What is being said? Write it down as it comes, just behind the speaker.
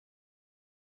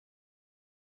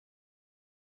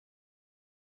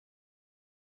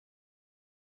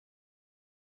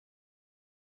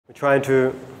We're trying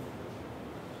to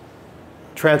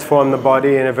transform the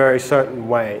body in a very certain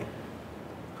way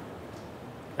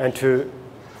and to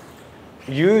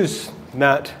use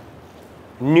that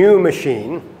new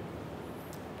machine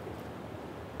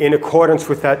in accordance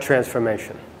with that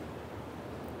transformation.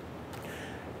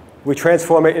 We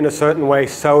transform it in a certain way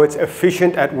so it's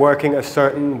efficient at working a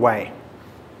certain way.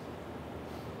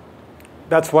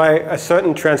 That's why a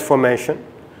certain transformation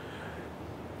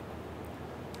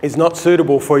is not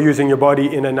suitable for using your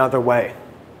body in another way.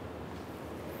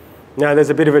 Now,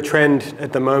 there's a bit of a trend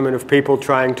at the moment of people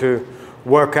trying to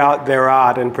work out their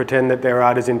art and pretend that their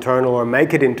art is internal or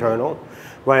make it internal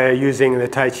by using the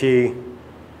Taiji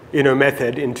inner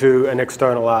method into an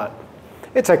external art.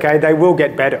 It's okay, they will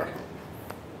get better,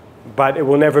 but it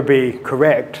will never be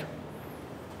correct.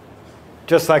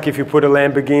 Just like if you put a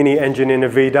Lamborghini engine in a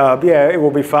VW, yeah, it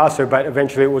will be faster, but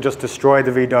eventually it will just destroy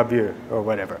the VW or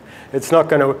whatever. It's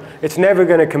never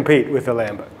going to compete with the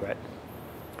Lambo, right?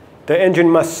 The engine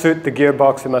must suit the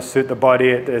gearbox, it must suit the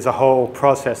body, there's a whole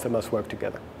process that must work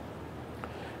together.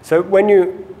 So when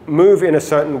you move in a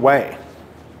certain way,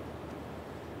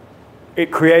 it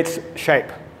creates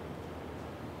shape.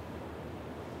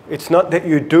 It's not that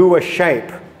you do a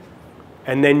shape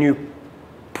and then you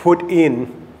put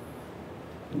in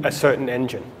a certain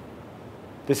engine.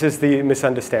 This is the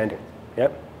misunderstanding.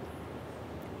 Yep.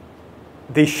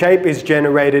 The shape is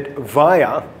generated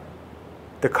via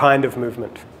the kind of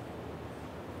movement.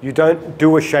 You don't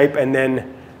do a shape and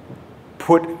then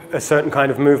put a certain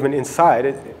kind of movement inside.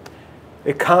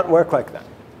 It can't work like that.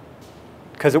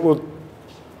 Because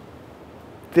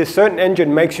this certain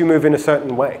engine makes you move in a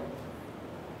certain way.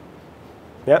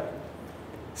 Yep.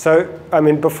 So, I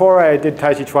mean, before I did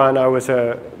Tai Chi Chuan, I was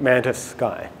a mantis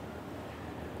guy.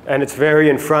 And it's very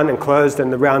in front and closed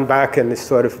and the round back and this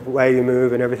sort of way you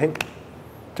move and everything.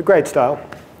 It's a great style.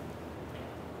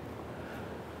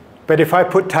 But if I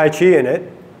put Tai Chi in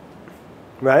it,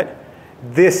 right,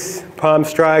 this palm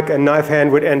strike and knife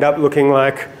hand would end up looking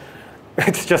like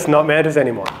it's just not mantis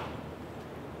anymore.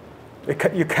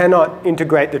 You cannot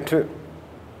integrate the two,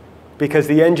 because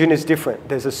the engine is different.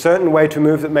 There's a certain way to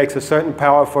move that makes a certain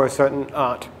power for a certain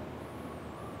art.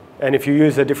 And if you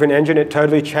use a different engine, it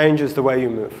totally changes the way you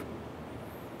move.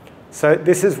 So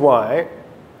this is why,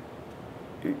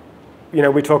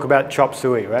 we talk about chop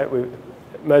suey, right?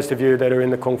 Most of you that are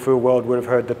in the Kung Fu world would have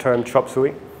heard the term chop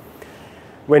suey.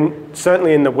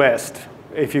 Certainly in the West,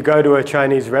 if you go to a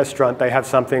Chinese restaurant, they have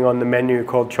something on the menu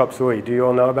called chop suey. Do you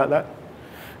all know about that?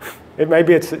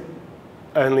 Maybe it's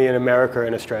only in America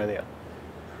and Australia.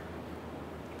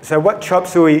 So what chop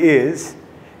suey is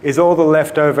all the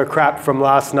leftover crap from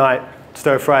last night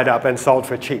stir-fried up and sold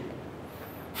for cheap.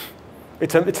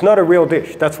 It's not a real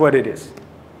dish, that's what it is.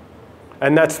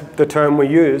 And that's the term we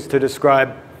use to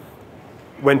describe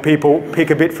when people pick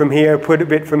a bit from here, put a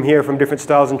bit from here from different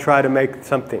styles and try to make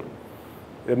something.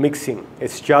 The mixing,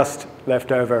 it's just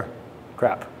leftover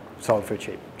crap sold for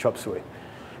cheap, chop suey.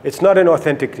 It's not an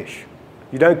authentic dish.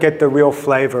 You don't get the real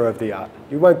flavor of the art.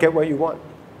 You won't get what you want.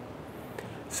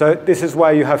 So this is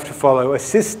why you have to follow a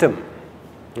system,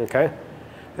 okay?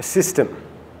 A system.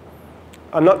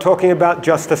 I'm not talking about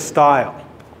just a style.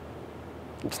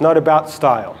 It's not about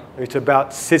style. It's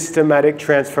about systematic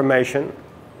transformation,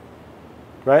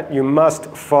 right? You must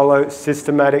follow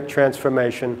systematic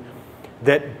transformation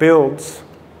that builds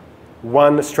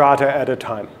one strata at a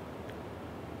time.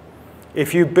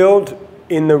 If you build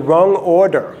in the wrong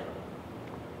order,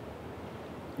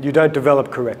 you don't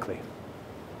develop correctly.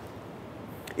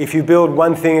 If you build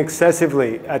one thing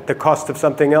excessively at the cost of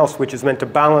something else which is meant to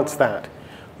balance that,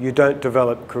 you don't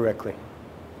develop correctly.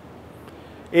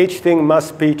 Each thing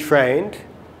must be trained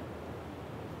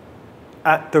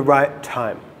at the right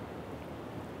time.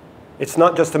 It's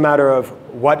not just a matter of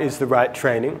what is the right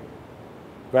training,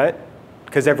 right?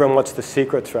 Because everyone wants the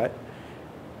secrets, right?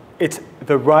 It's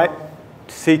the right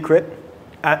secret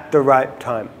at the right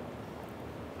time.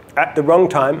 At the wrong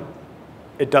time,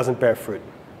 it doesn't bear fruit.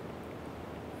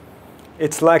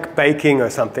 It's like baking or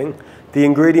something. The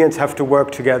ingredients have to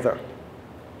work together.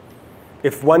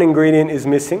 If one ingredient is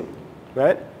missing,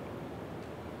 right,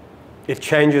 it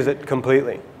changes it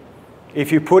completely.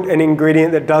 If you put an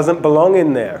ingredient that doesn't belong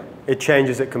in there, it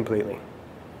changes it completely.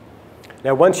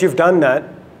 Now, once you've done that,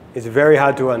 it's very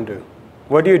hard to undo.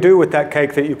 What do you do with that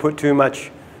cake that you put too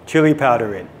much chili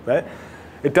powder in, right?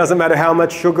 It doesn't matter how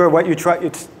much sugar, what you try,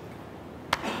 it's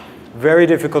very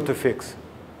difficult to fix.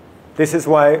 This is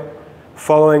why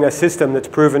following a system that's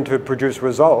proven to produce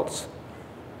results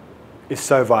is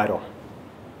so vital.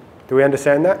 Do we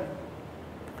understand that?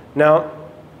 Now,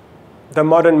 the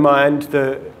modern mind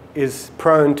is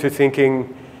prone to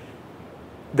thinking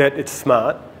that it's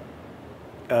smart,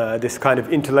 this kind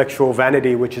of intellectual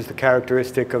vanity, which is the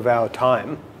characteristic of our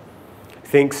time,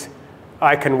 thinks,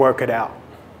 I can work it out,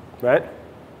 right?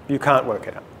 You can't work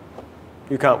it out.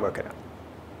 You can't work it out.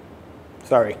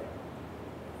 Sorry.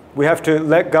 We have to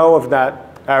let go of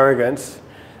that arrogance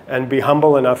and be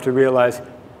humble enough to realize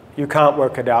you can't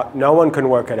work it out. No one can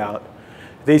work it out.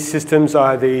 These systems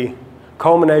are the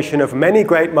culmination of many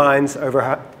great minds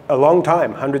over a long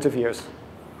time, hundreds of years.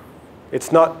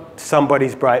 It's not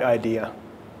somebody's bright idea.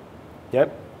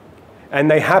 Yep? And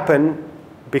they happen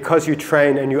because you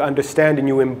train and you understand and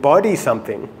you embody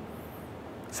something.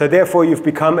 So therefore you've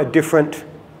become a different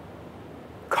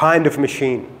kind of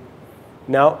machine.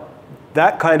 Now,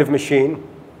 that kind of machine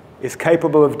is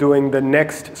capable of doing the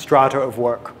next strata of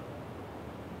work.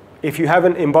 If you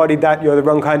haven't embodied that, you're the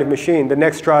wrong kind of machine. The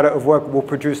next strata of work will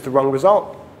produce the wrong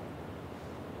result.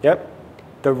 Yep?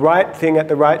 The right thing at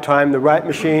the right time, the right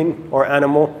machine or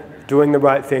animal doing the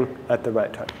right thing at the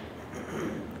right time.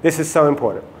 This is so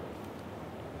important.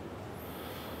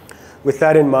 With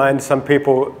that in mind, some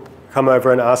people come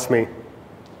over and ask me,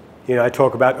 you know, I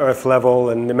talk about earth level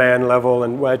and the man level,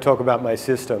 and when I talk about my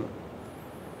system.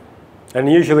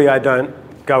 And usually I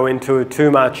don't go into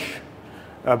too much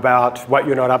about what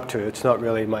you're not up to. It's not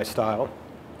really my style.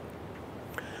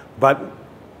 But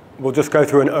we'll just go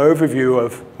through an overview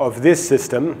of this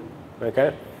system,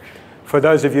 okay? For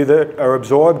those of you that are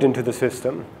absorbed into the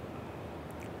system,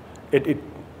 it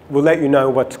will let you know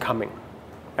what's coming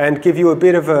and give you a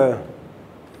bit of a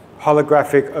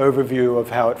holographic overview of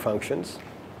how it functions.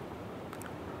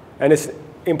 And it's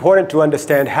important to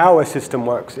understand how a system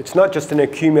works. It's not just an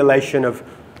accumulation of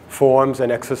forms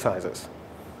and exercises.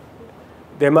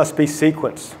 There must be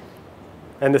sequence.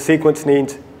 And the sequence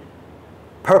needs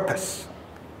purpose.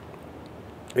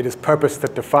 It is purpose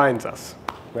that defines us,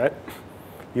 right?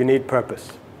 You need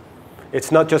purpose.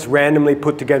 It's not just randomly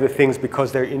put together things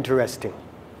because they're interesting.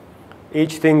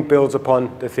 Each thing builds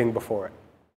upon the thing before it.